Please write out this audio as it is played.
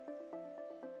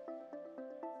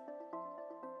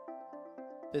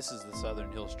This is the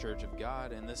Southern Hills Church of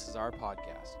God, and this is our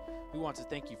podcast. We want to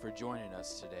thank you for joining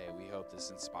us today. We hope this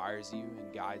inspires you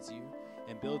and guides you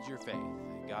and builds your faith.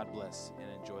 God bless and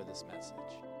enjoy this message.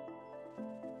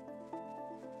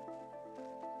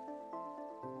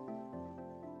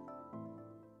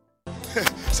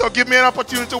 So give me an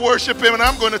opportunity to worship him, and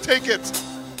I'm going to take it.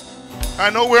 I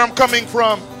know where I'm coming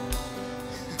from.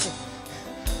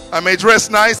 I may dress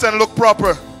nice and look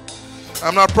proper.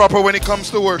 I'm not proper when it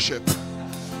comes to worship.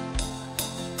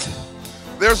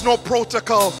 There's no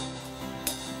protocol.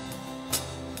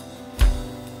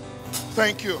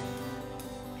 Thank you.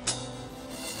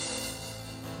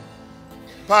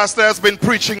 Pastor has been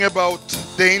preaching about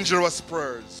dangerous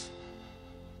prayers.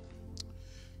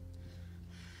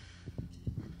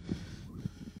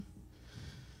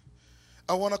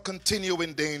 I want to continue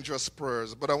in dangerous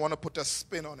prayers, but I want to put a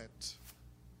spin on it.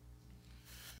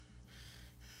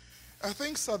 I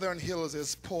think Southern Hills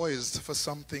is poised for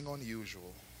something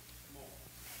unusual.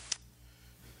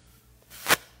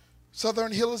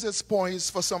 Southern Hills is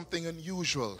poised for something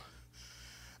unusual.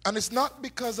 And it's not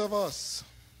because of us.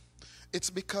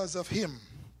 It's because of him.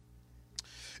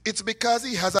 It's because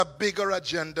he has a bigger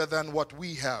agenda than what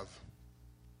we have.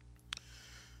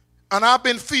 And I've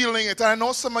been feeling it. I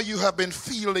know some of you have been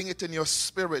feeling it in your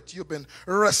spirit. You've been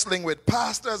wrestling with.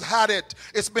 Pastor's had it.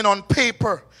 It's been on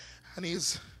paper. And he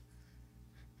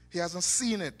hasn't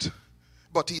seen it,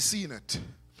 but he's seen it.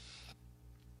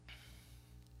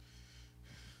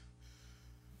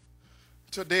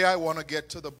 Today I want to get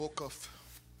to the book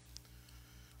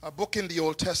in the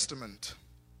Old Testament.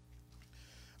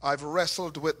 I've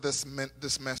wrestled with this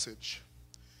message.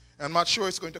 I'm not sure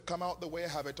it's going to come out the way I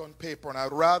have it on paper, and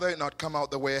I'd rather it not come out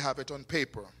the way I have it on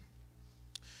paper.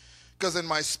 Because in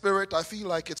my spirit, I feel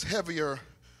like it's heavier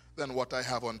than what I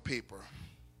have on paper.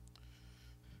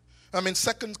 I'm in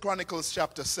 2 Chronicles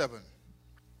chapter 7.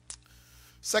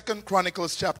 2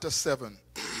 Chronicles chapter 7.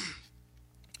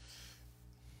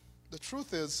 The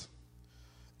truth is,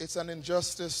 it's an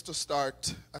injustice to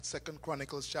start at 2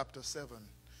 Chronicles chapter 7,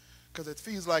 because it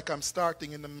feels like I'm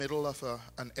starting in the middle of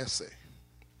an essay.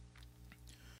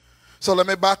 So let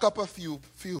me back up a few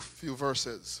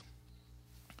verses.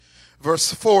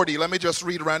 Verse 40, let me just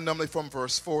read randomly from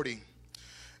verse 40.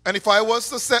 And if I was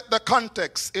to set the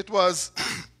context, it was,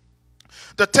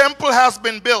 the temple has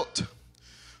been built.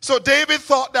 So David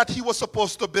thought that he was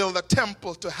supposed to build a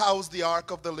temple to house the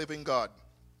ark of the living God.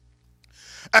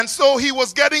 And so he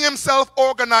was getting himself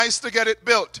organized to get it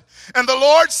built. And the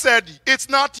Lord said, it's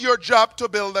not your job to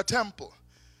build a temple.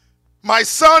 Your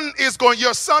son is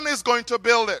going to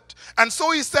build it. And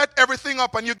so he set everything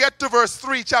up, and you get to verse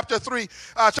 3, chapter 3,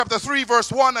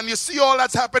 verse 1, and you see all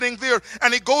that's happening there.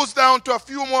 And it goes down to a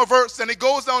few more verses, and it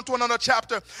goes down to another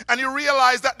chapter, and you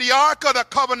realize that the Ark of the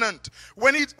Covenant,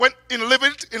 when in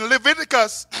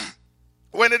Leviticus,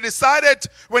 when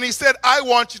he said, I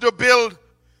want you to build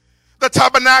the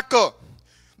tabernacle,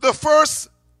 the first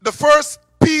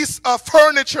piece of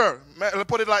furniture, I'll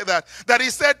put it like that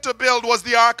he said to build was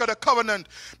the Ark of the Covenant,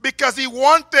 because he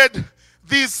wanted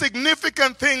these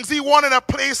significant things. He wanted a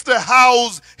place to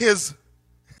house his,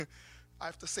 I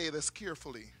have to say this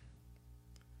carefully,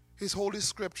 his holy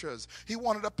scriptures. He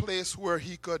wanted a place where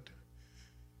he could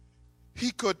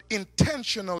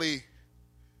intentionally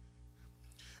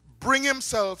bring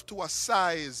himself to a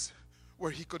size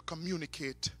where he could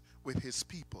communicate with his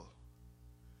people.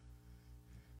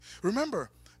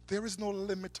 Remember, there is no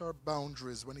limit or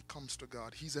boundaries when it comes to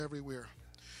God. He's everywhere.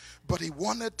 But he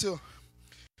wanted to.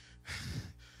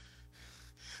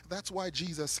 That's why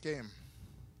Jesus came.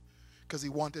 Because he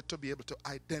wanted to be able to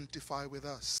identify with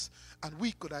us. And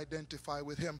we could identify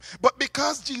with him. But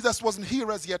because Jesus wasn't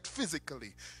here as yet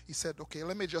physically, he said, okay,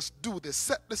 let me just do this.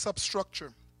 Set this up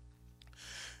structure.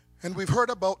 And we've heard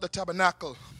about the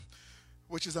tabernacle,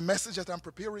 which is a message that I'm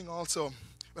preparing also.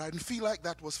 But I didn't feel like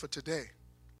that was for today.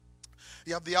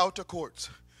 You have the outer court.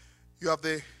 You have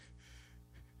the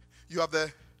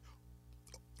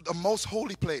most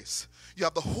holy place. You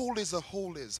have the holies of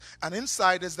holies. And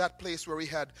inside is that place where we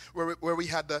had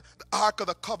the Ark of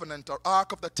the Covenant, or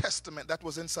Ark of the Testament, that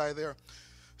was inside there.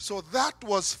 So that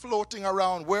was floating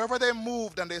around. Wherever they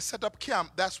moved and they set up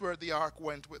camp, that's where the Ark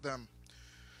went with them.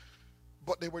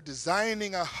 But they were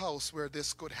designing a house where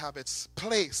this could have its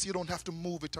place. You don't have to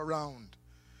move it around.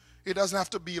 It doesn't have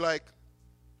to be like,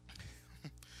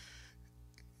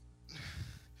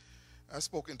 I've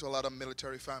spoken to a lot of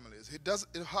military families.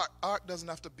 Ark doesn't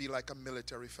have to be like a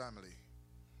military family.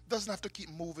 It doesn't have to keep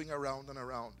moving around and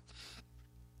around.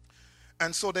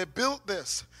 And so they built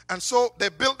this. And so they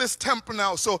built this temple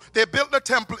now. So they built the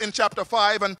temple in chapter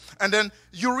 5. And then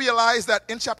you realize that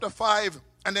in chapter 5,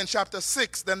 And then chapter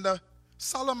 6, then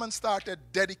Solomon started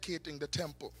dedicating the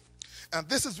temple. And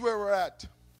this is where we're at.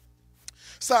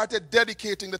 Started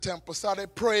dedicating the temple,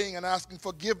 started praying and asking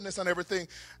forgiveness and everything.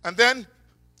 And then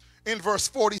in verse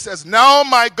 40 he says, now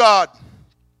my God,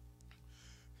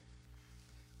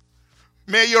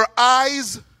 may your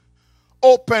eyes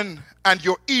open and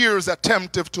your ears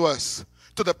attentive to us,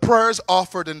 to the prayers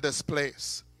offered in this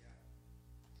place.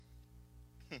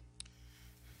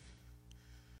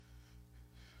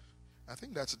 I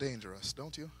think that's dangerous,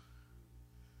 don't you?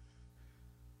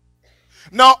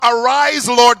 Now arise,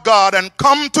 Lord God, and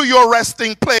come to your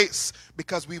resting place,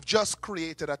 because we've just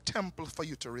created a temple for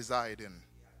you to reside in.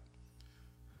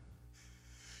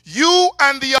 You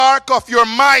and the ark of your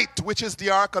might, which is the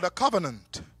ark of the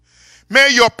covenant. May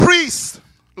your priests,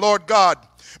 Lord God,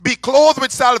 be clothed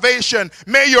with salvation.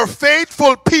 May your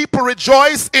faithful people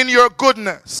rejoice in your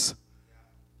goodness.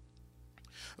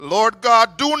 Lord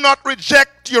God, do not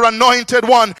reject your anointed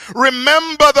one.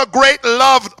 Remember the great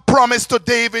love promised to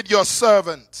David, your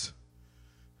servant.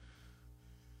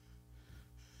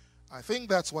 I think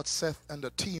that's what Seth and the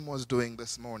team was doing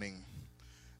this morning.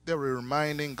 They were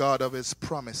reminding God of his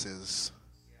promises.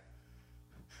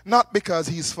 Not because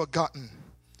he's forgotten,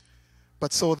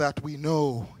 but so that we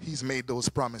know he's made those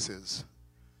promises.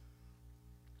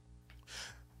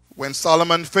 When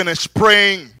Solomon finished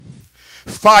praying,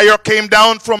 fire came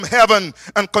down from heaven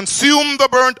and consumed the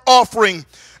burnt offering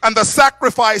and the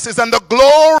sacrifices, and the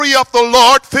glory of the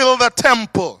Lord filled the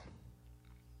temple.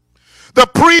 The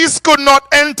priests could not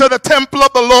enter the temple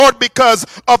of the Lord because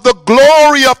of the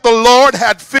glory of the Lord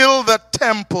had filled the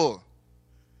temple.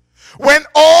 When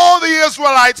all the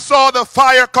Israelites saw the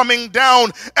fire coming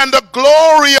down and the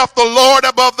glory of the Lord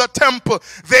above the temple,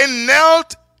 they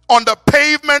knelt on the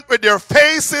pavement with their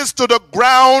faces to the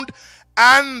ground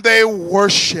and they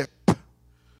worship.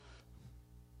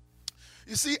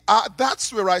 You see,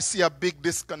 that's where I see a big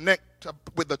disconnect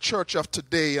with the church of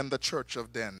today and the church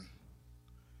of then.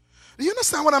 Do you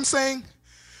understand what I'm saying?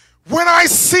 When I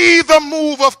see the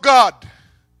move of God,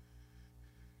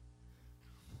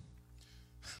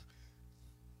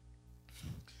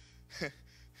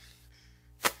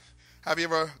 have you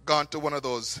ever gone to one of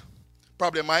those,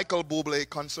 probably a Michael Bublé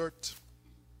concert?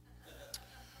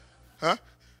 Huh?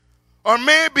 Or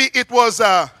maybe it was,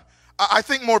 I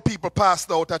think more people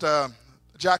passed out at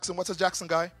Jackson. What's a Jackson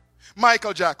guy?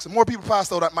 Michael Jackson. More people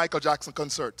passed out at Michael Jackson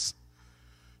concerts.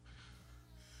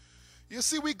 You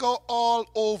see, we go all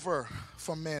over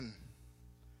for men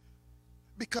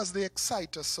because they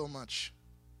excite us so much.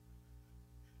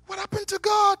 What happened to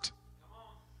God? Come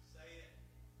on, say it.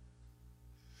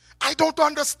 I don't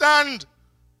understand.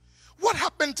 What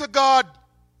happened to God?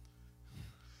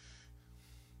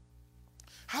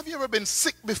 Have you ever been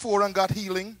sick before and got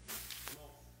healing?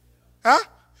 Huh?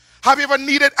 Have you ever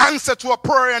needed answer to a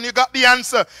prayer and you got the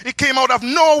answer? It came out of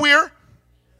nowhere.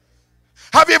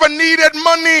 Have you ever needed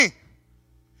money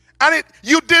and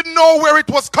you didn't know where it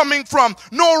was coming from?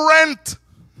 No rent.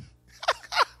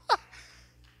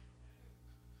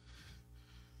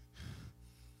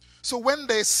 So when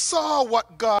they saw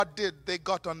what God did, they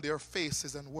got on their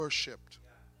faces and worshiped.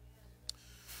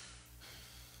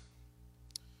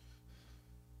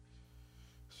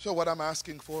 So what I'm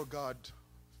asking for, God,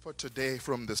 for today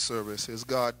from this service is,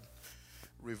 God,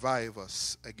 revive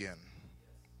us again.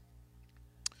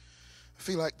 I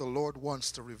feel like the Lord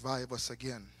wants to revive us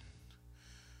again.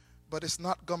 But it's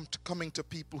not coming to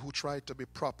people who try to be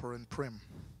proper and prim.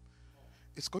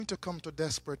 It's going to come to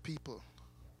desperate people.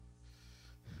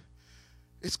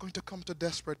 It's going to come to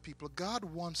desperate people. God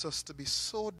wants us to be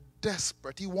so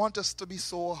desperate. He wants us to be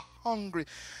so hungry.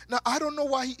 Now, I don't know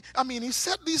why he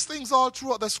said these things all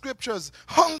throughout the scriptures.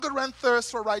 Hunger and thirst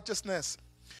for righteousness.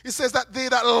 He says that they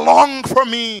that long for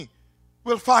me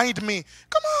will find me.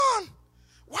 Come on.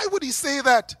 Why would he say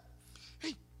that?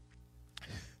 Hey,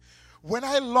 when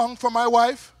I long for my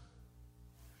wife,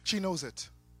 she knows it.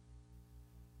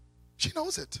 She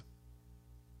knows it.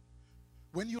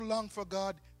 When you long for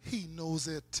God, He knows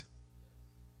it.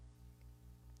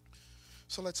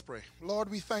 So let's pray. Lord,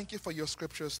 we thank you for your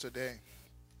scriptures today.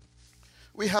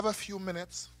 We have a few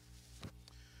minutes,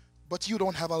 but you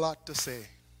don't have a lot to say.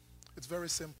 It's very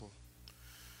simple.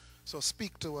 So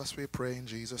speak to us, we pray in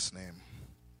Jesus' name.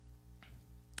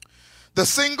 The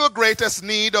single greatest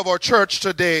need of our church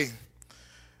today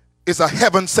is a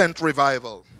heaven-sent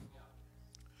revival.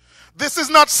 This is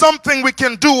not something we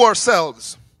can do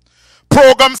ourselves.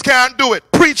 Programs can't do it.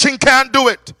 Preaching can't do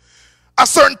it. A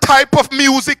certain type of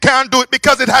music can't do it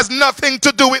because it has nothing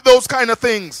to do with those kind of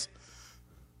things.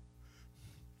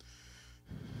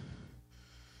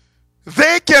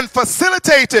 They can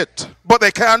facilitate it, but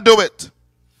they can't do it.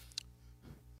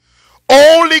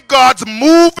 Only God's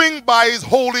moving by his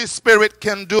Holy Spirit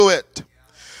can do it.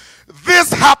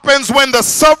 This happens when the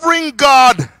sovereign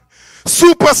God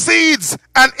supersedes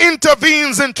and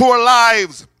intervenes into our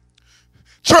lives.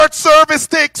 Church service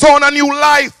takes on a new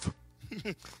life.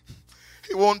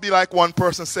 It won't be like one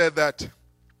person said that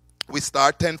we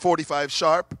start 10:45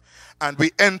 sharp and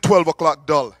we end 12 o'clock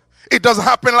dull. It doesn't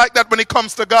happen like that when it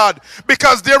comes to God,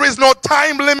 because there is no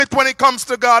time limit when it comes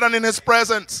to God and in his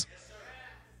presence.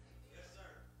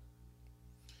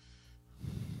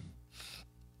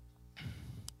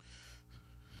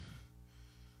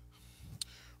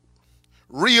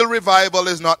 Real revival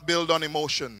is not built on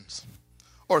emotions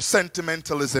or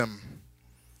sentimentalism.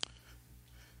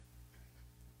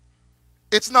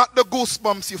 It's not the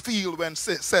goosebumps you feel when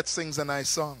Seth sings a nice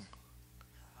song.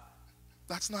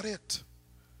 That's not it.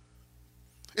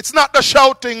 It's not the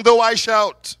shouting, though I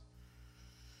shout.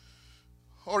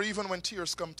 Or even when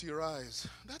tears come to your eyes.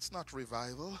 That's not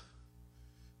revival.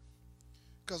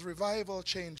 Because revival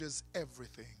changes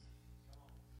everything.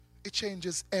 It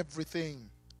changes everything.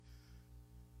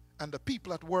 And the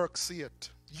people at work see it.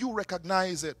 You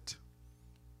recognize it.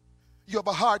 You have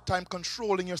a hard time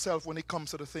controlling yourself when it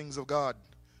comes to the things of God.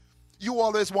 You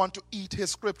always want to eat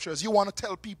his scriptures. You want to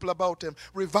tell people about him.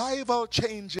 Revival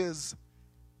changes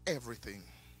everything.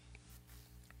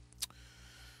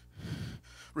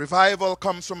 Revival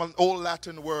comes from an old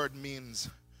Latin word, means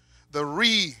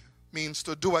the means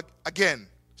to do again.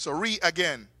 So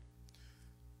again.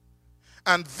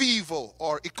 And vivo,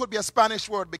 or it could be a Spanish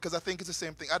word because I think it's the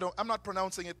same thing. I'm not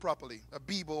pronouncing it properly. A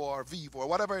bivo or vivo or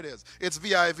whatever it is. It's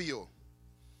vivo.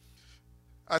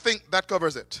 I think that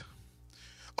covers it.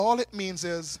 All it means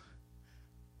is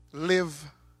live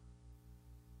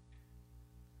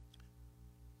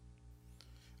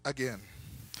again.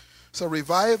 So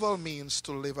revival means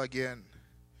to live again.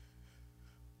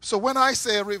 So when I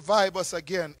say revive us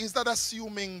again, is that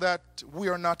assuming that we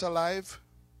are not alive?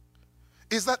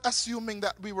 Is that assuming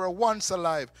that we were once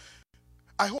alive?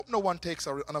 I hope no one takes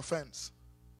an offense.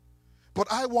 But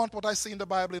I want what I see in the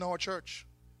Bible in our church.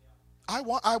 I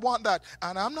want that.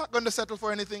 And I'm not going to settle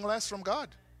for anything less from God.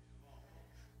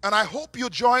 And I hope you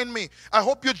join me. I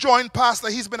hope you join Pastor.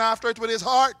 He's been after it with his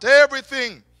heart,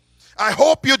 everything. I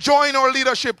hope you join our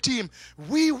leadership team.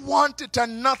 We want it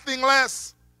and nothing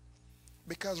less.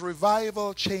 Because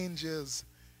revival changes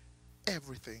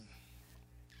everything.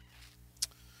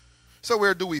 So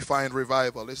where do we find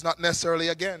revival? It's not necessarily,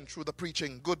 again, through the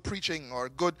preaching, good preaching, or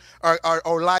good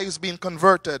our lives being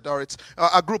converted, or it's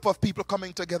a group of people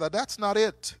coming together. That's not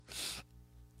it.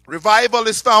 Revival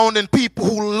is found in people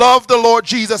who love the Lord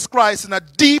Jesus Christ in a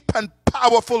deep and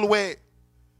powerful way.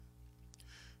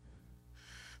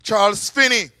 Charles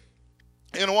Finney,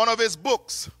 in one of his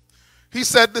books, he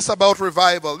said this about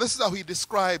revival. This is how he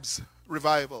describes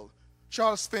revival.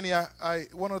 Charles Finney,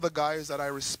 one of the guys that I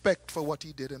respect for what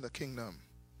he did in the kingdom.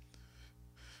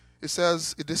 It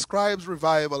says, it describes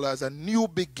revival as a new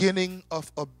beginning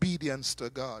of obedience to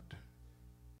God.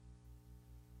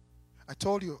 I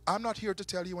told you, I'm not here to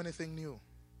tell you anything new.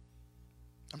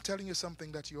 I'm telling you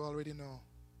something that you already know.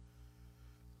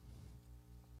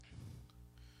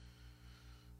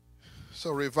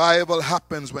 So revival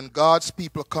happens when God's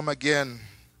people come again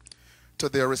to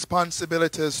their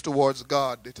responsibilities towards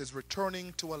God. It is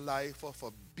returning to a life of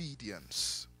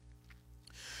obedience.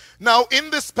 Now,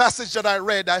 in this passage that I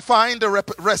read, I find a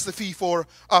recipe for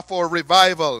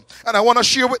revival. And I want to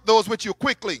share those with you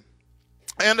quickly.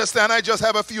 I understand I just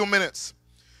have a few minutes.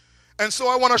 And so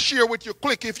I want to share with you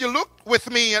quick. If you look with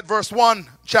me at verse 1,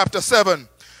 chapter 7,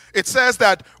 it says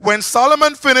that when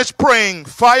Solomon finished praying,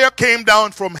 fire came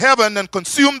down from heaven and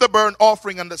consumed the burnt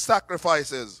offering and the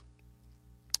sacrifices.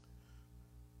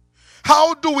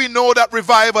 How do we know that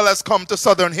revival has come to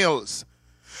Southern Hills?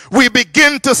 We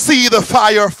begin to see the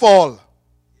fire fall.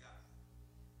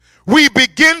 We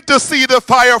begin to see the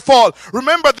fire fall.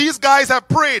 Remember, these guys have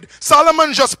prayed.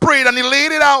 Solomon just prayed and he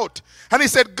laid it out. And he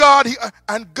said, God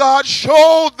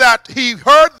showed that he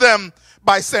heard them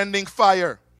by sending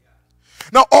fire.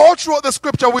 Now, all throughout the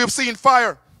scripture, we have seen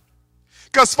fire.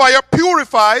 Because fire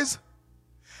purifies.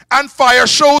 And fire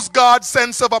shows God's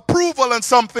sense of approval in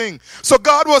something. So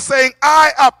God was saying,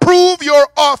 I approve your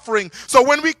offering. So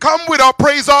when we come with our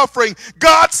praise offering,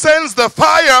 God sends the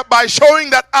fire by showing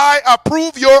that I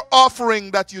approve your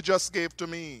offering that you just gave to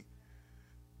me.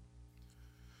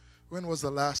 When was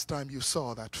the last time you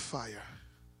saw that fire?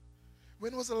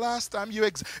 When was the last time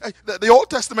the Old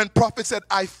Testament prophet said,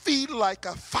 I feel like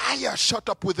a fire shut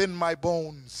up within my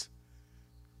bones.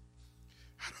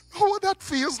 I don't know what that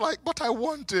feels like, but I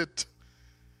want it.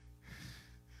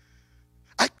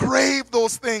 I crave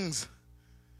those things.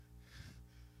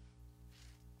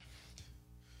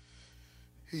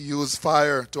 He used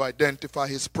fire to identify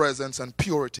his presence and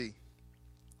purity.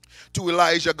 To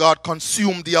Elijah, God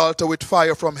consumed the altar with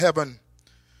fire from heaven.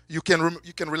 You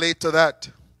can relate to that.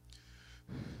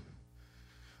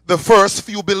 The first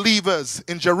few believers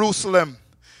in Jerusalem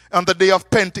on the day of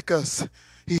Pentecost,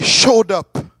 he showed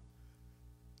up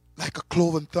like a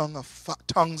cloven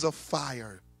tongues of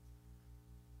fire.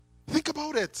 Think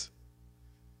about it.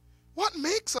 What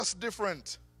makes us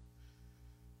different?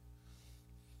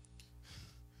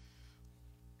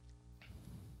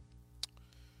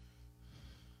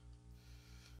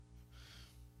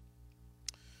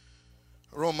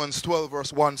 Romans 12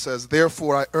 verse 1 says,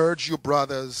 "Therefore I urge you,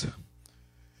 brothers,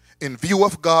 in view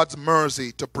of God's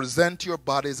mercy, to present your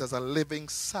bodies as a living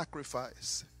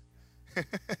sacrifice."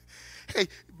 Hey,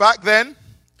 back then,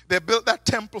 they built that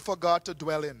temple for God to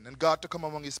dwell in and God to come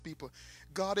among his people.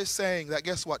 God is saying that,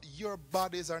 guess what? Your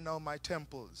bodies are now my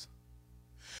temples.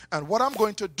 And what I'm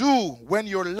going to do when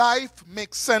your life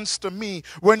makes sense to me,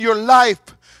 when your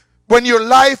life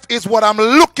is what I'm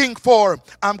looking for,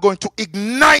 I'm going to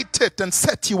ignite it and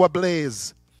set you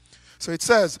ablaze. So it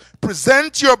says,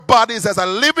 present your bodies as a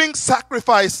living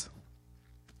sacrifice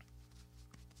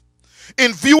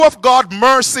in view of God's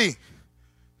mercy.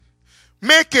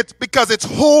 Make it because it's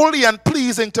holy and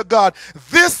pleasing to God.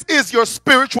 This is your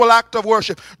spiritual act of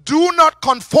worship. Do not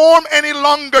conform any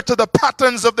longer to the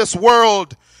patterns of this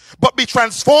world, but be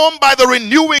transformed by the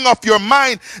renewing of your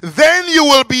mind. Then you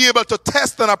will be able to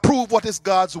test and approve what is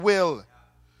God's will.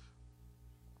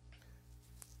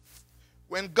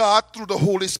 When God, through the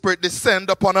Holy Spirit,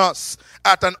 descended upon us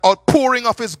at an outpouring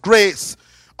of his grace,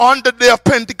 on the day of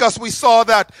Pentecost, we saw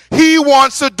that he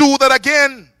wants to do that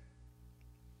again.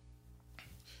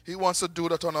 He wants to do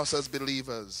that on us as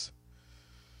believers.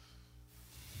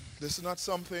 This is not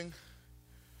something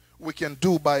we can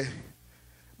do by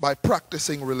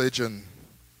practicing religion.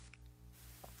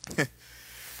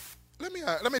 Let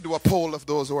me do a poll of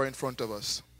those who are in front of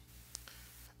us.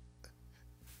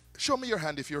 Show me your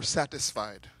hand if you're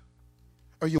satisfied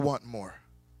or you want more.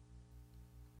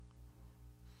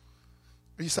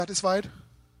 Are you satisfied?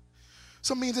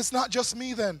 So it means it's not just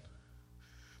me then.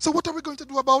 So what are we going to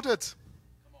do about it?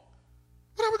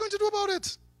 What are we going to do about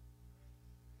it?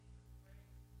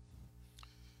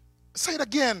 Say it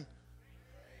again.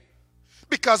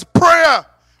 Because prayer,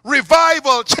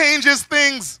 revival changes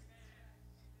things.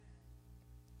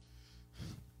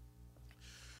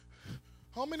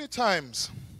 How many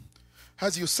times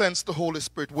has you sensed the Holy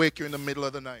Spirit wake you in the middle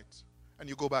of the night and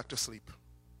you go back to sleep?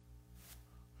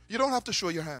 You don't have to show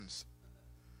your hands.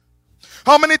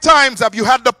 How many times have you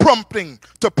had the prompting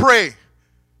to pray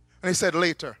and he said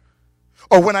later,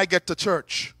 or when I get to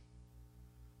church?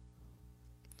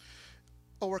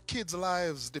 Our kids'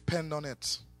 lives depend on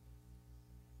it.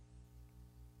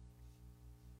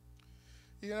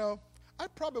 You know, I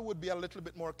probably would be a little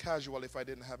bit more casual if I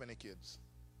didn't have any kids.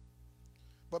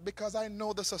 But because I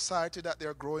know the society that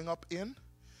they're growing up in,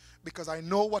 because I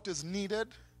know what is needed,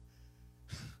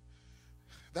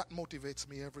 that motivates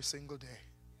me every single day.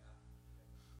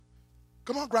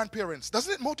 Come on, grandparents.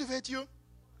 Doesn't it motivate you?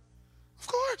 Of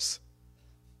course.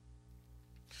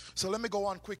 So let me go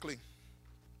on quickly.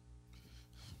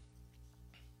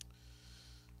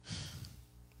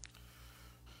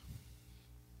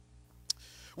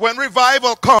 When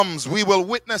revival comes, we will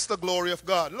witness the glory of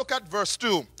God. Look at verse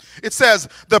 2. It says,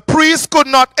 the priest could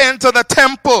not enter the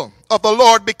temple of the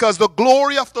Lord because the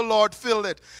glory of the Lord filled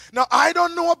it. Now, I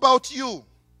don't know about you.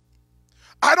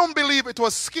 I don't believe it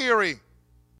was scary.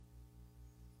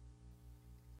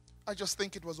 I just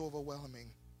think it was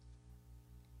overwhelming.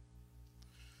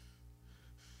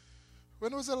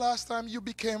 When was the last time you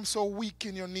became so weak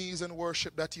in your knees and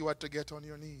worship that you had to get on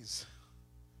your knees?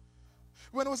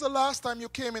 When was the last time you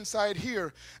came inside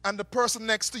here and the person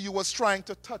next to you was trying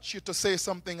to touch you to say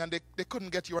something and they couldn't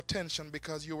get your attention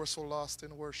because you were so lost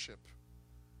in worship?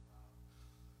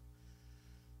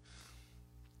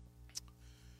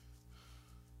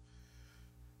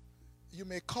 You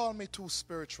may call me too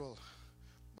spiritual,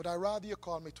 but I'd rather you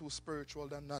call me too spiritual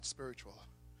than not spiritual.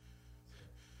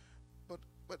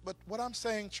 But what I'm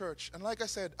saying, church, and like I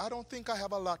said, I don't think I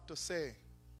have a lot to say.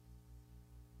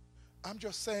 I'm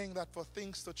just saying that for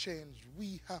things to change,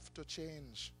 we have to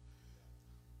change.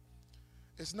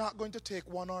 It's not going to take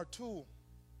 1 or 2.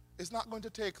 It's not going to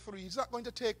take 3. It's not going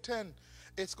to take 10.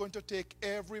 It's going to take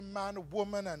every man,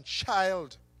 woman, and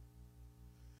child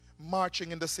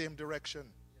marching in the same direction.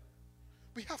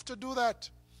 We have to do that.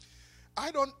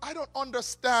 I don't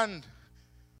understand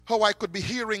how I could be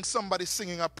hearing somebody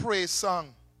singing a praise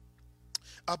song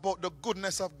about the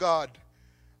goodness of God,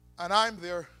 and I'm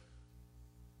there.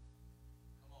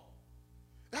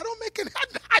 I don't make any,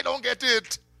 I don't get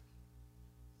it.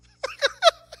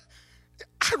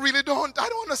 I really don't. I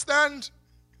don't understand.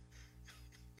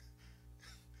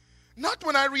 Not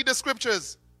when I read the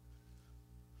scriptures.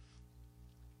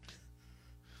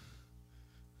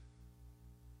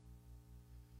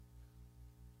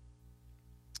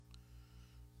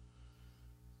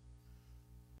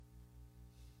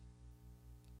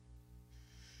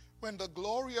 When the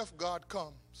glory of God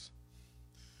comes,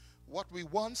 what we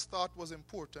once thought was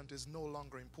important is no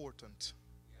longer important.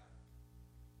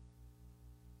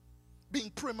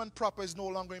 Being prim and proper is no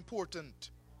longer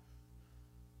important.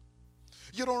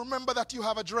 You don't remember that you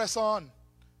have a dress on.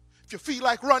 If you feel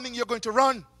like running, you're going to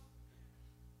run.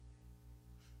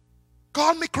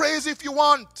 Call me crazy if you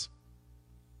want.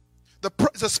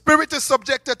 The spirit is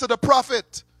subjected to the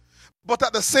prophet. But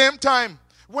at the same time,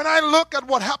 when I look at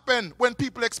what happened when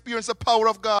people experience the power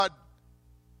of God,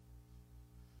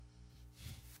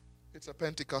 it's a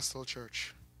Pentecostal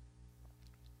church.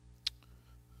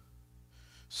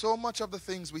 So much of the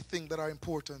things we think that are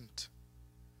important.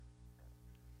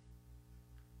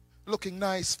 Looking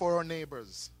nice for our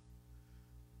neighbors.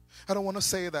 I don't want to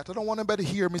say that. I don't want anybody to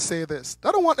hear me say this.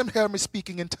 I don't want them to hear me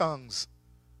speaking in tongues.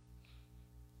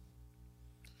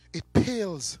 It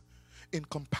pales in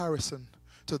comparison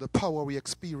to the power we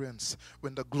experience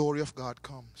when the glory of God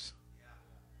comes.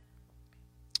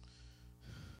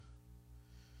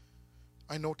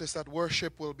 I notice that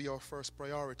worship will be our first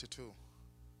priority too.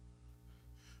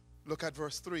 Look at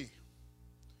verse 3.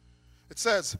 It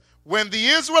says, when the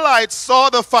Israelites saw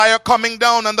the fire coming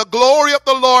down and the glory of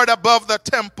the Lord above the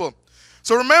temple.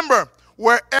 So remember,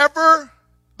 wherever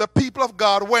the people of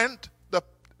God went,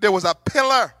 there was a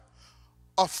pillar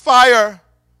of fire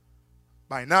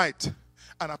by night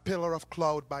and a pillar of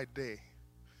cloud by day.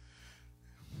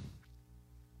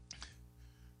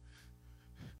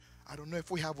 I don't know if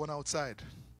we have one outside,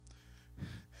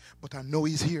 but I know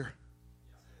he's here.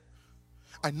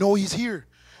 I know he's here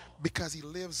because he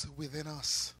lives within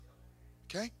us.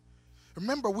 Okay?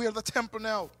 Remember, we're the temple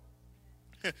now.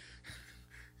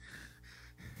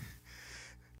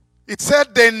 It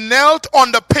said they knelt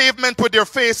on the pavement with their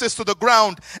faces to the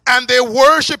ground, and they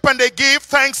worshiped and they gave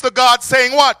thanks to God,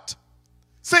 saying what?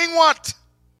 Saying what?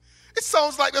 It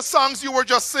sounds like the songs you were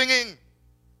just singing.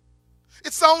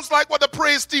 It sounds like what the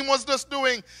praise team was just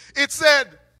doing. It said,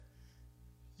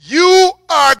 you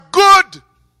are good,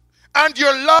 and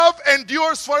your love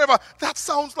endures forever. That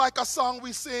sounds like a song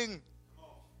we sing.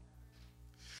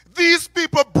 These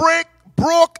people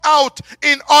broke out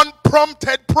in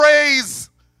unprompted praise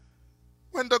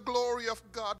when the glory of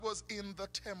God was in the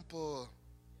temple.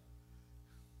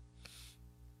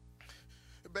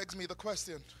 It begs me the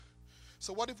question,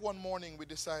 so what if one morning we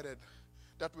decided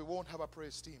that we won't have a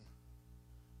praise team?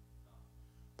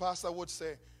 Pastor would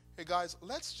say, hey guys,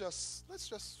 let's just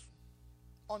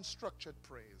unstructured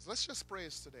praise. Let's just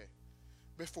praise today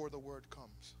before the word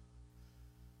comes.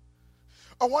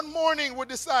 Or one morning we'll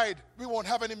decide we won't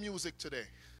have any music today.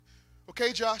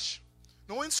 Okay, Josh?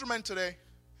 No instrument today.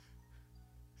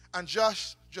 And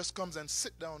Josh just comes and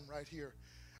sit down right here.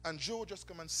 And Joe just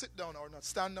come and sit down or not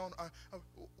stand down.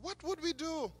 What would we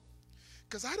do?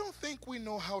 Because I don't think we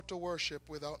know how to worship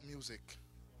without music.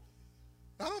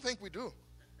 I don't think we do.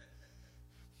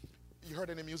 You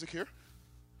heard any music here?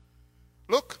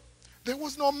 Look, there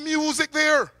was no music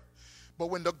there. But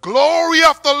when the glory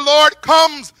of the Lord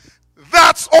comes,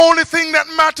 that's the only thing that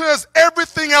matters.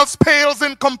 Everything else pales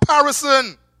in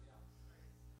comparison.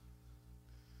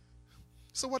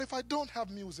 So what if I don't have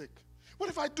music? What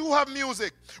if I do have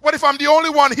music? What if I'm the only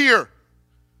one here?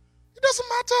 It doesn't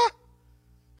matter.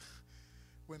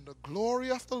 When the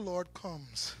glory of the Lord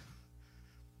comes,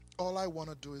 all I want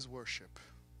to do is worship.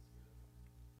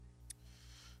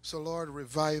 So Lord,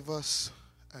 revive us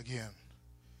again.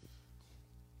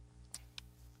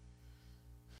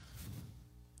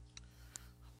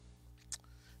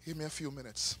 Give me a few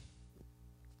minutes.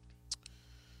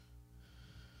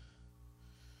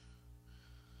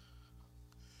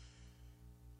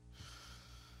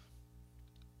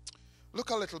 Look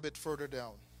a little bit further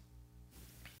down.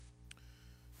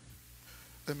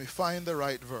 Let me find the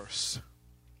right verse.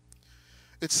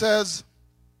 It says,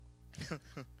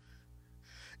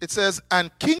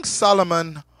 and King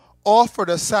Solomon offered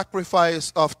a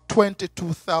sacrifice of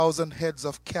 22,000 heads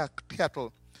of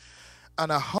cattle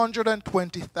and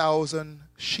 120,000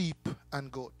 sheep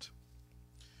and goat.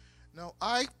 Now,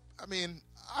 I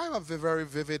have a very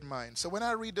vivid mind. So when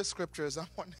I read the scriptures, I'm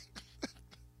wondering,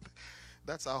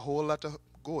 that's a whole lot of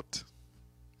goat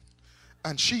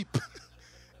and sheep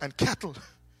and cattle.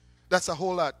 That's a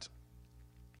whole lot.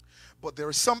 But there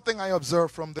is something I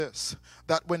observe from this,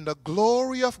 that when the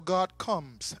glory of God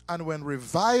comes and when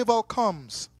revival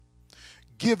comes,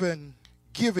 giving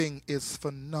is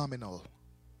phenomenal.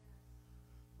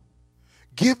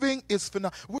 Giving is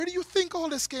phenomenal. Where do you think all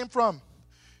this came from?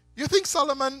 You think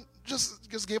Solomon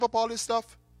just gave up all this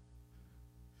stuff?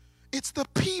 It's the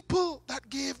people that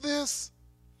gave this.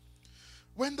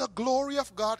 When the glory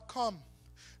of God come.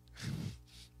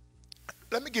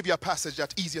 Let me give you a passage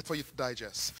that's easier for you to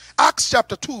digest. Acts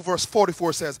chapter 2 verse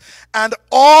 44 says, and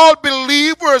all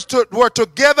believers were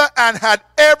together and had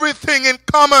everything in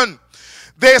common.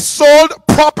 They sold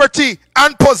property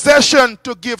and possession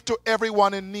to give to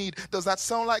everyone in need. Does that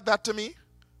sound like that to me?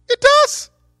 It does.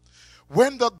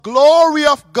 When the glory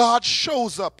of God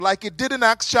shows up, like it did in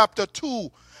Acts chapter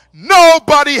 2,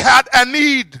 nobody had a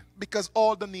need because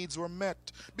all the needs were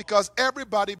met. Because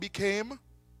everybody became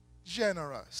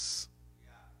generous.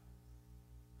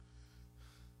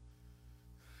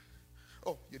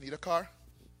 Oh, you need a car?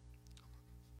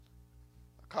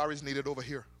 A car is needed over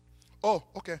here. Oh,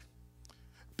 okay.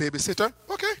 Babysitter?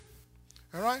 Okay.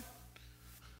 All right.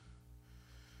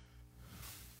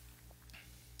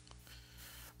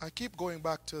 I keep going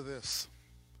back to this.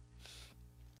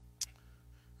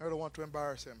 I don't want to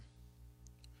embarrass him.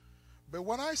 But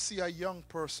when I see a young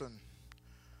person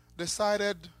decide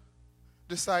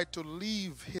to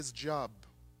leave his job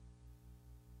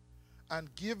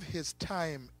and give his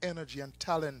time, energy, and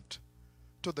talent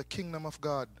to the kingdom of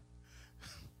God,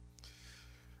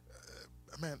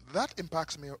 man, that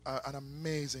impacts me an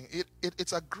amazing.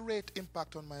 It's a great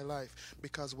impact on my life,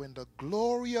 because when the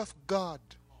glory of God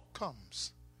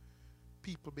comes,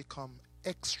 people become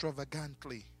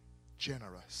extravagantly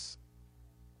generous.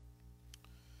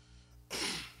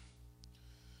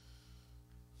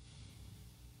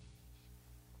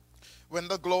 When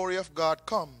the glory of God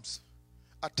comes,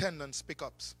 attendance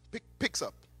picks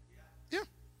up. Yeah.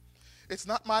 It's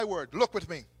not my word. Look with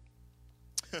me.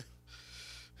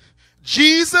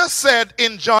 Jesus said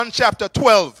in John chapter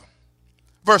 12,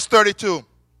 verse 32,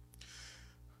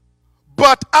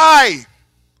 but I,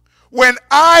 when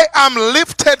I am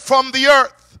lifted from the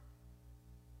earth,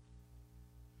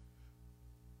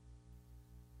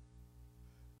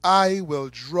 I will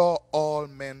draw all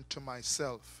men to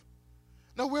myself.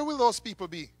 Now, where will those people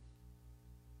be?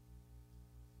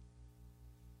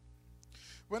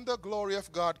 When the glory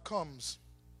of God comes,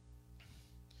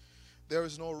 there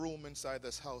is no room inside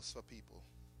this house for people.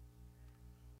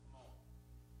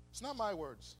 It's not my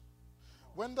words.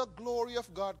 When the glory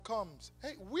of God comes,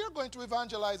 hey, we are going to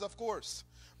evangelize, of course.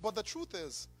 But the truth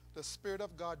is, the Spirit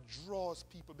of God draws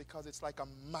people because it's like a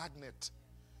magnet.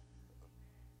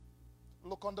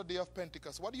 Look on the day of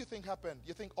Pentecost. What do you think happened?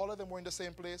 You think all of them were in the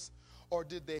same place? Or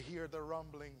did they hear the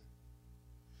rumbling?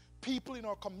 People in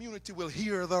our community will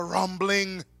hear the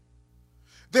rumbling.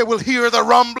 They will hear the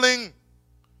rumbling.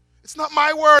 It's not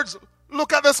my words.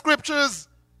 Look at the scriptures.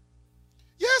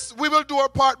 Yes, we will do our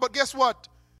part, but guess what?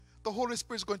 The Holy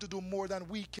Spirit is going to do more than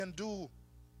we can do.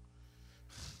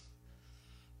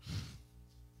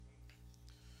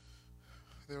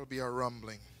 There will be a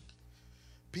rumbling.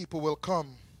 People will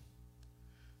come.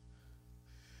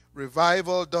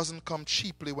 Revival doesn't come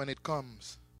cheaply when it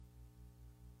comes.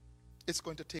 It's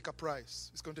going to take a price.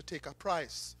 It's going to take a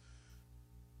price.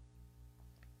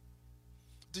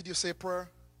 Did you say prayer?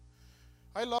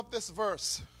 I love this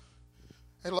verse.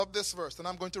 I love this verse, and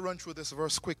I'm going to run through this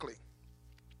verse quickly.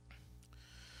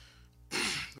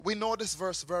 We know this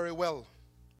verse very well.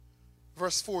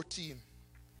 Verse 14.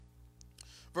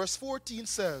 Verse 14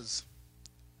 says,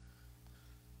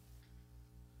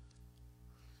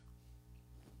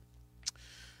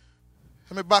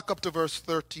 let me back up to verse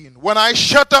 13. When I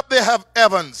shut up the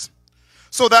heavens,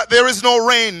 so that there is no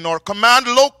rain, nor command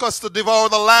locusts to devour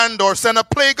the land, or send a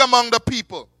plague among the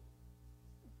people.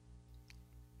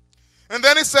 And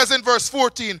then it says in verse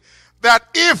 14 that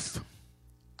if,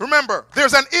 remember,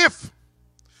 there's an if.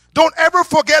 Don't ever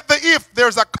forget the if.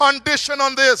 There's a condition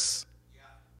on this.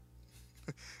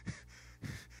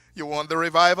 You want the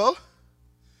revival?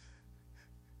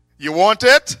 You want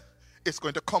it? It's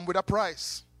going to come with a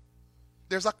price.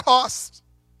 There's a cost.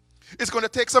 It's going to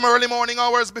take some early morning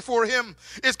hours before him.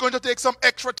 It's going to take some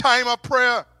extra time of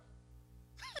prayer.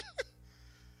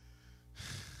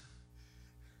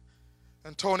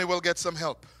 And Tony will get some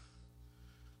help.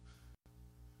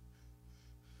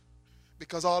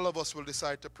 Because all of us will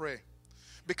decide to pray.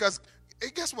 Because,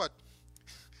 guess what?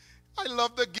 I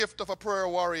love the gift of a prayer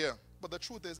warrior. But the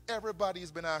truth is,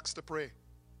 everybody's been asked to pray.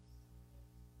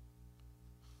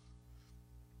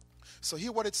 So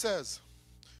hear what it says.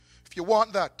 If you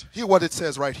want that, hear what it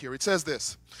says right here. It says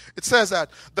this. It says that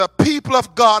the people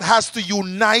of God has to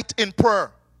unite in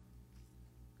prayer.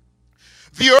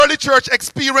 The early church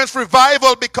experienced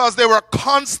revival because they were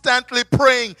constantly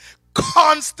praying.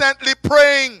 Constantly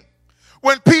praying.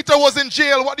 When Peter was in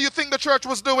jail, what do you think the church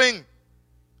was doing?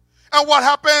 And what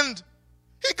happened?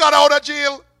 He got out of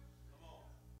jail.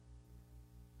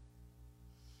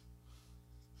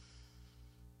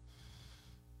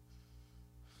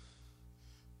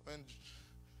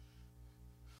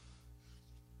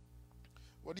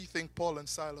 What do you think Paul and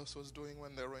Silas was doing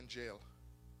when they were in jail?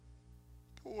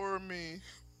 Poor me.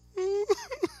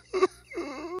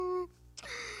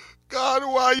 God,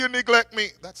 why you neglect me?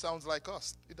 That sounds like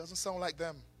us. It doesn't sound like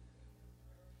them.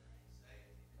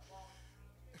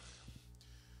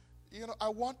 You know, I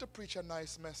want to preach a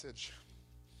nice message,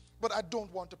 but I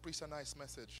don't want to preach a nice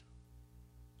message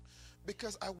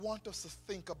because I want us to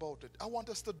think about it. I want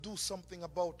us to do something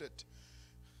about it.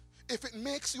 If it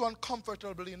makes you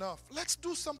uncomfortable enough, let's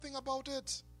do something about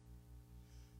it.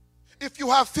 If you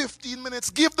have 15 minutes,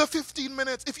 give the 15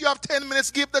 minutes. If you have 10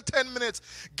 minutes, give the 10 minutes.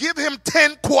 Give him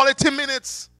 10 quality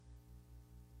minutes.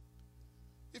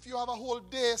 If you have a whole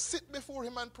day, sit before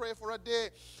him and pray for a day.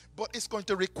 But it's going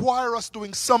to require us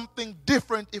doing something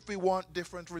different if we want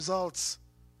different results.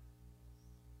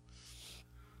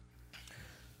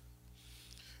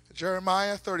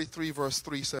 Jeremiah 33 verse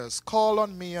 3 says, "Call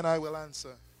on me and I will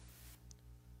answer."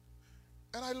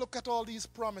 And I look at all these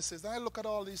promises, and I look at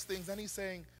all these things, and he's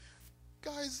saying,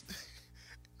 guys,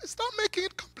 stop making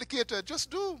it complicated. Just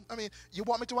do. I mean, you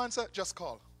want me to answer? Just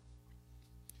call.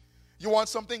 You want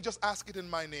something? Just ask it in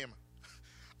my name.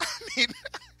 I mean,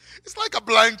 it's like a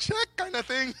blank check kind of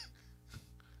thing.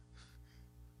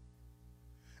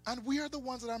 And we are the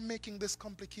ones that are making this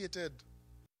complicated.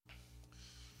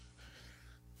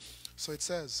 So it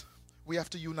says, we have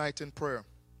to unite in prayer.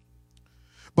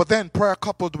 But then prayer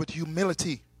coupled with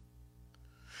humility.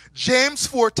 James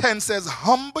 4:10 says,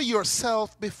 humble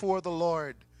yourself before the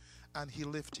Lord and he'll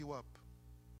lift you up.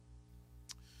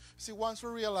 See, once we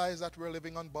realize that we're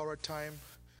living on borrowed time,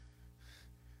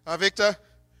 Victor,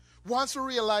 once we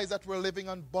realize that we're living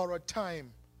on borrowed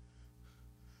time,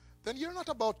 then you're not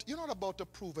about to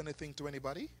prove anything to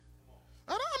anybody.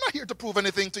 I'm not here to prove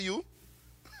anything to you.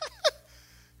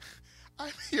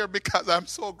 I'm here because I'm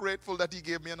so grateful that he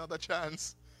gave me another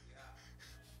chance.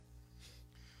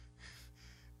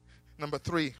 Number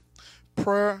 3,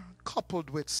 prayer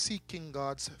coupled with seeking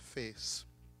God's face.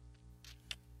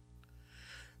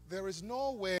 There is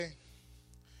no way.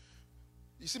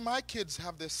 You see, my kids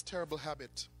have this terrible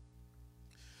habit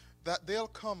that they'll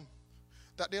come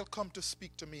to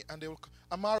speak to me, and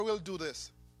Amara will do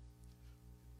this.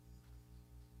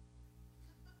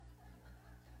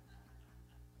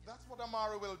 That's what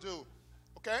Amara will do.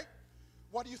 Okay?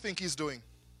 What do you think he's doing?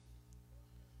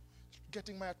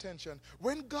 Getting my attention.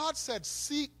 When God said,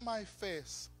 seek my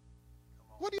face,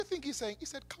 what do you think he's saying? He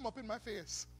said, come up in my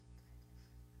face.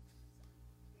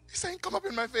 He's saying, come up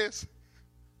in my face.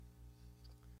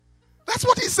 That's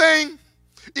what he's saying.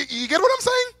 You get what I'm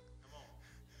saying?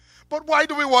 But why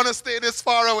do we want to stay this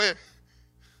far away?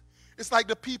 It's like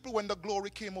the people when the glory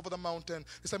came over the mountain.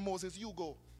 They said, Moses, you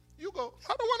go. You go.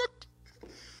 I don't want to.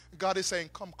 God is saying,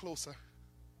 come closer.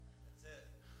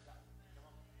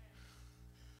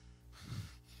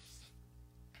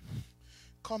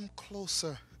 Come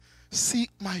closer. Seek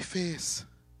my face.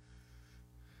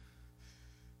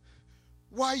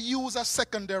 Why use a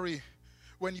secondary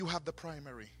when you have the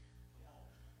primary?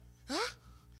 Huh?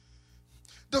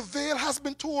 The veil has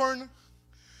been torn.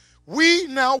 We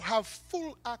now have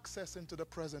full access into the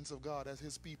presence of God as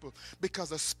his people because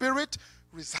the Spirit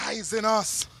resides in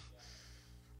us.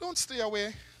 Don't stay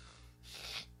away.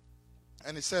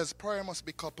 And it says prayer must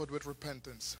be coupled with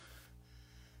repentance.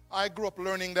 I grew up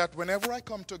learning that whenever I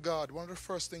come to God, one of the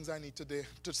first things I need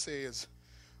to say is,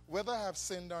 whether I have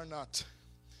sinned or not,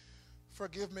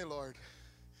 forgive me, Lord.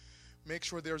 Make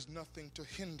sure there's nothing to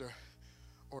hinder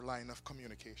our line of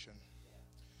communication.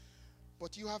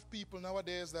 But you have people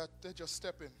nowadays that they just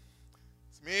step in.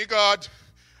 It's me, God.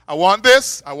 I want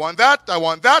this. I want that. I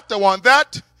want that. I want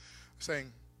that. Saying,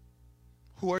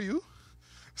 who are you?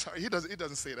 Sorry, he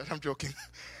doesn't say that. I'm joking.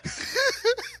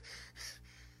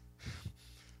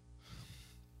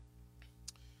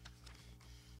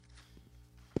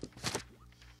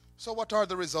 So what are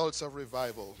the results of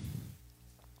revival?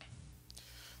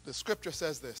 The scripture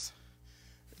says this.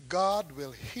 God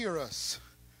will hear us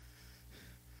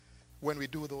when we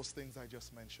do those things I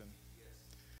just mentioned. Yes.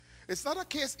 It's not a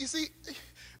case, you see,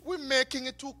 we're making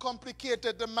it too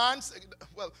complicated. The man,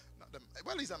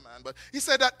 he's a man, but he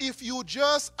said that if you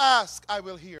just ask, I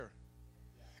will hear.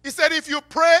 He said, if you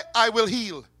pray, I will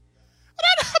heal.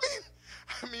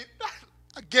 That,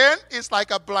 again, it's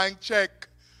like a blank check.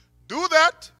 Do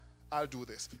that, I'll do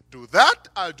this. Do that,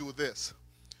 I'll do this.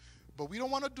 But we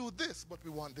don't want to do this, but we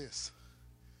want this.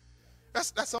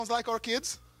 That sounds like our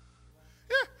kids.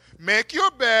 Yeah. Make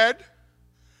your bed,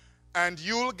 and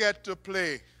you'll get to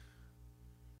play.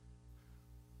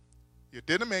 You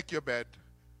didn't make your bed,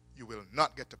 you will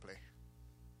not get to play.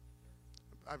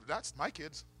 That's my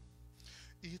kids.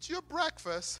 Eat your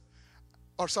breakfast,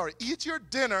 eat your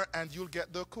dinner, and you'll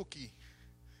get the cookie.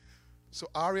 So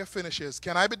Aria finishes.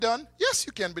 Can I be done? Yes,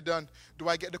 you can be done. Do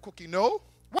I get the cookie? No.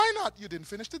 Why not? You didn't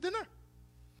finish the dinner.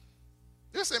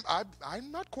 Yes,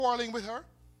 I'm not quarreling with her.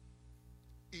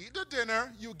 Eat the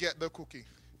dinner, you get the cookie.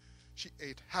 She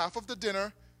ate half of the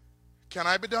dinner. Can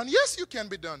I be done? Yes, you can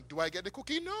be done. Do I get the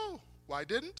cookie? No. Why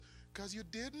didn't? Because you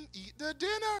didn't eat the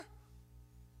dinner.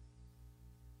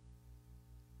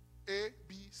 A,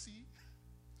 B, C.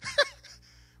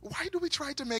 Why do we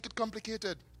try to make it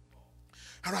complicated?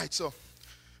 All right, so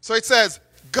it says,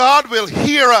 God will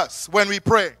hear us when we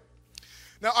pray.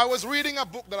 Now, I was reading a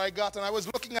book that I got, and I was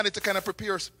looking at it to kind of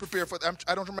prepare for it.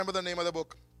 I don't remember the name of the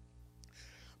book.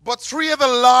 But 3 of the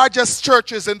largest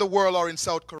churches in the world are in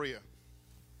South Korea.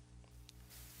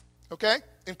 Okay?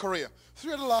 In Korea.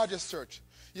 3 of the largest churches.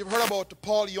 You've heard about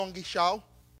Paul Yonggi-Shao?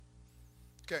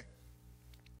 Okay.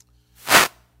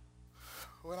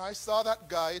 When I saw that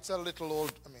guy, it's a little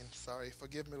old.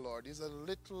 Forgive me, Lord. He's a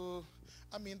little,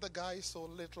 the guy is so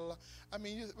little.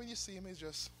 When you see him, he's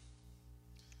just,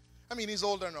 he's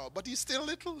older now, but he's still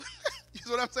little. You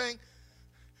know what I'm saying?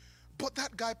 But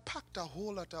that guy packed a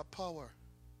whole lot of power.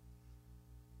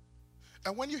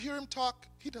 And when you hear him talk,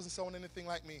 he doesn't sound anything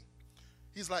like me.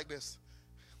 He's like this.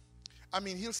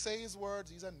 He'll say his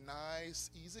words. He's a nice,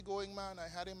 easygoing man. I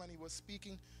had him and he was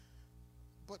speaking.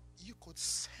 But you could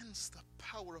sense the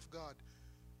power of God.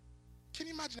 Can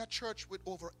you imagine a church with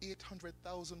over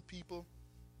 800,000 people?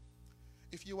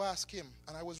 If you ask him,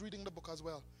 and I was reading the book as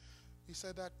well, he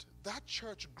said that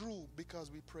church grew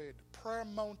because we prayed. Prayer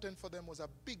Mountain for them was a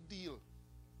big deal.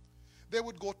 They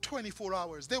would go 24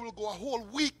 hours. They will go a whole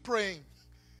week praying.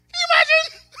 Can you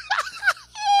imagine?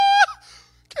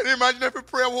 Can you imagine if we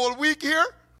pray a whole week here?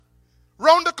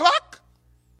 Round the clock?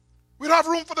 We'd have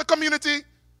room for the community.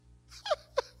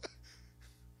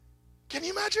 Can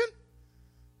you imagine?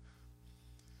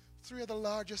 3 of the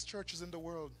largest churches in the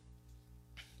world.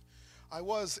 I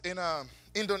was in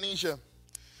Indonesia.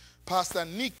 Pastor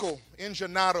Nico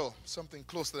Injanaro, something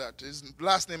close to that. His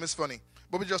last name is funny,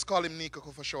 but we just call him Nico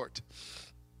for short.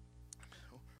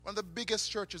 One of the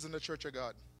biggest churches in the Church of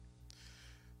God.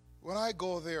 When I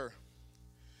go there,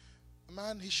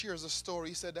 he shares a story.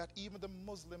 He said that even the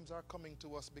Muslims are coming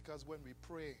to us because when we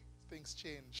pray, things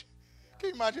change. Can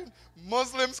you imagine?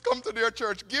 Muslims come to their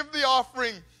church, give the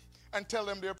offering, and tell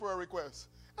them their prayer requests.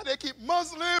 And they keep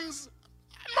Muslims.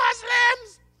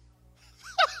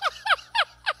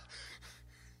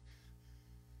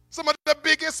 Some of the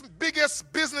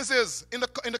biggest businesses in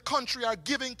the country are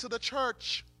giving to the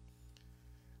church.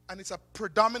 And it's a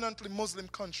predominantly Muslim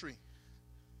country.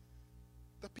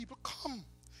 The people come.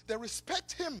 They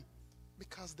respect him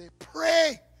because they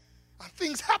pray. And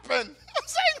things happen. I'm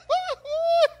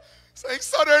saying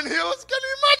Southern Hills. Can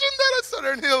you imagine that at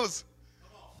Southern Hills?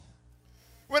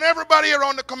 When everybody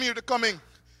around the community coming.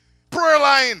 Prayer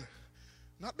line.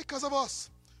 Not because of us.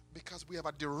 Because we have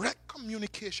a direct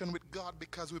communication with God.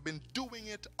 Because we've been doing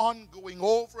it ongoing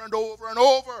over and over and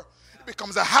over. It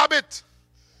becomes a habit.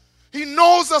 He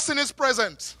knows us in his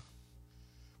presence.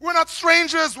 We're not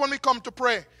strangers when we come to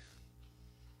pray.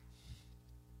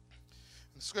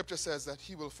 The scripture says that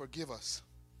he will forgive us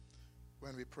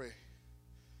when we pray.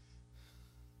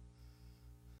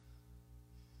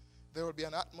 There will be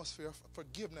an atmosphere of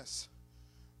forgiveness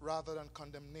rather than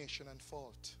condemnation and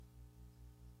fault.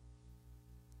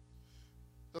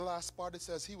 The last part, it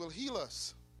says he will heal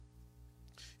us.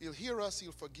 He'll hear us,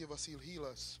 he'll forgive us, he'll heal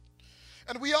us.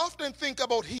 And we often think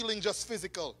about healing just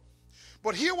physical.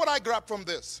 But hear what I grab from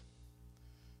this.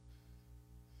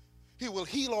 He will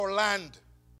heal our land.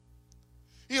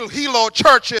 He'll heal our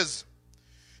churches.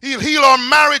 He'll heal our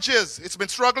marriages. It's been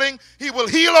struggling. He will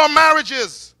heal our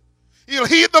marriages. He'll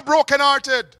heal the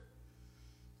brokenhearted.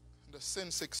 The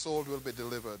sin-sick soul will be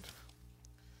delivered.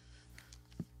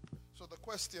 So the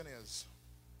question is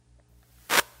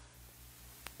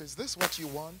this what you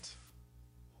want?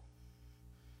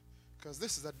 Because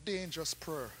this is a dangerous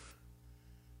prayer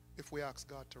if we ask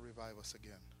God to revive us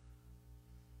again.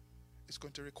 It's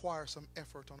going to require some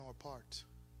effort on our part.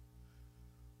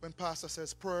 When pastor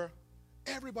says prayer,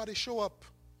 everybody show up.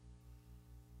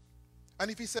 And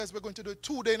if he says we're going to do it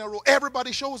 2 days in a row,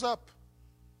 everybody shows up.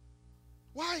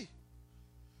 Why?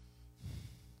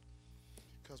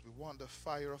 Because we want the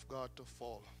fire of God to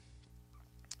fall.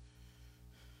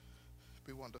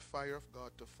 We want the fire of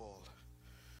God to fall.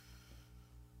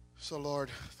 So Lord,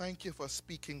 thank you for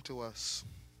speaking to us.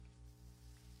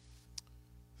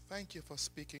 Thank you for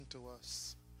speaking to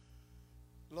us.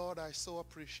 Lord, I so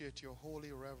appreciate your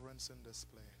holy reverence in this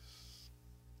place.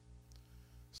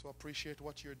 So appreciate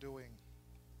what you're doing.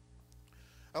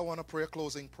 I want to pray a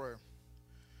closing prayer.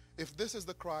 If this is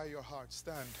the cry of your heart,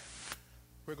 stand.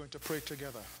 We're going to pray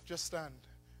together. Just stand.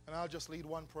 And I'll just lead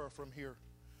one prayer from here.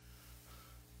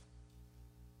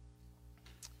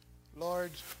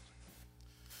 Lord,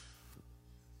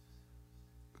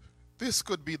 this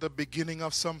could be the beginning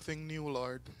of something new,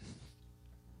 Lord.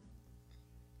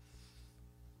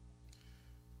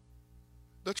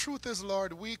 The truth is,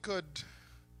 Lord, we could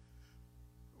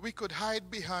hide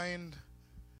behind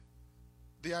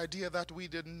the idea that we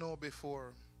didn't know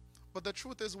before. But the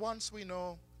truth is, once we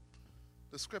know,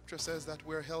 the scripture says that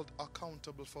we're held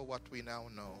accountable for what we now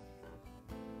know.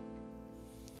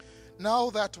 Now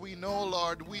that we know,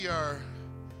 Lord, we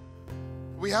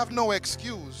have no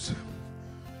excuse.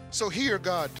 So here,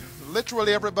 God,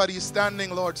 literally everybody is standing,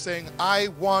 Lord, saying, I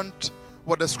want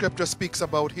what the scripture speaks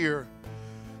about here.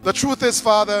 The truth is,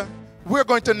 Father, we're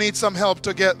going to need some help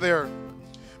to get there.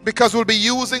 Because we'll be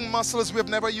using muscles we've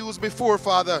never used before,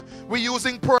 Father. We're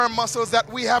using prayer muscles that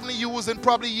we haven't used in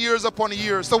probably years upon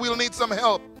years. So we'll need some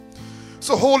help.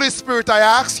 So Holy Spirit, I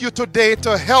ask you today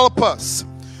to help us.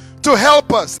 To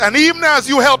help us. And even as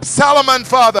you helped Solomon,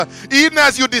 Father, even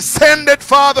as you descended,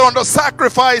 Father, on the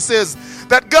sacrifices,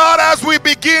 that God, as we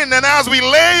begin and as we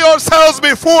lay ourselves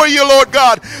before you, Lord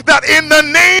God, that in the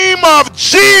name of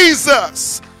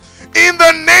Jesus, in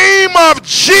the name of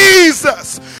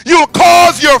Jesus, you'll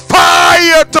cause your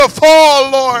fire to fall,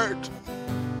 Lord.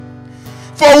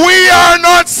 For we are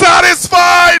not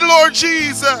satisfied, Lord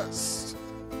Jesus.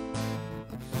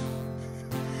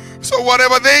 So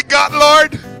whatever they got,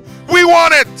 Lord, we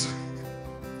want it.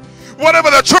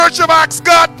 Whatever the Church of Acts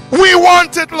got, we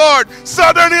want it, Lord.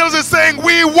 Southern Hills is saying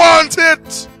we want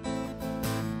it.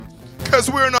 Because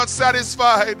we're not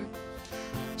satisfied.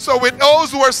 So with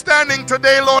those who are standing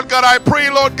today, Lord God, I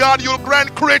pray, Lord God, you'll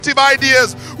grant creative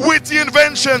ideas, witty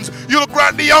inventions. You'll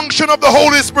grant the unction of the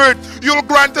Holy Spirit. You'll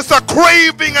grant us a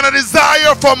craving and a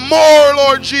desire for more,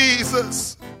 Lord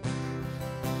Jesus.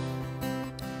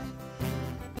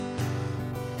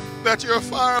 That your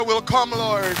fire will come,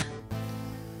 Lord.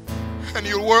 And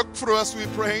you'll work through us, we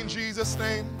pray in Jesus'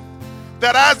 name.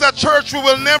 That as a church, we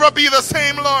will never be the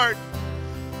same, Lord.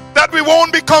 That we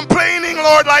won't be complaining,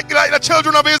 Lord, like the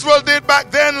children of Israel did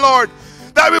back then, Lord.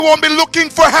 That we won't be looking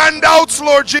for handouts,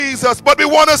 Lord Jesus. But we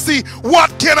want to see,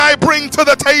 what can I bring to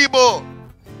the table?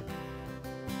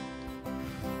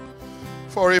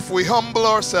 For if we humble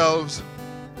ourselves,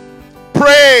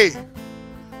 pray,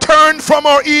 turn from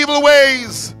our evil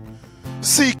ways,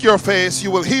 seek your face,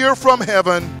 you will hear from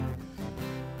heaven.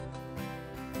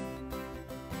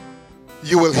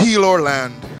 You will heal our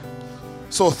land.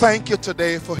 So thank you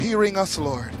today for hearing us,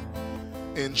 Lord.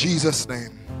 In Jesus'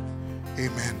 name,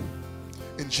 amen.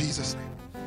 In Jesus' name.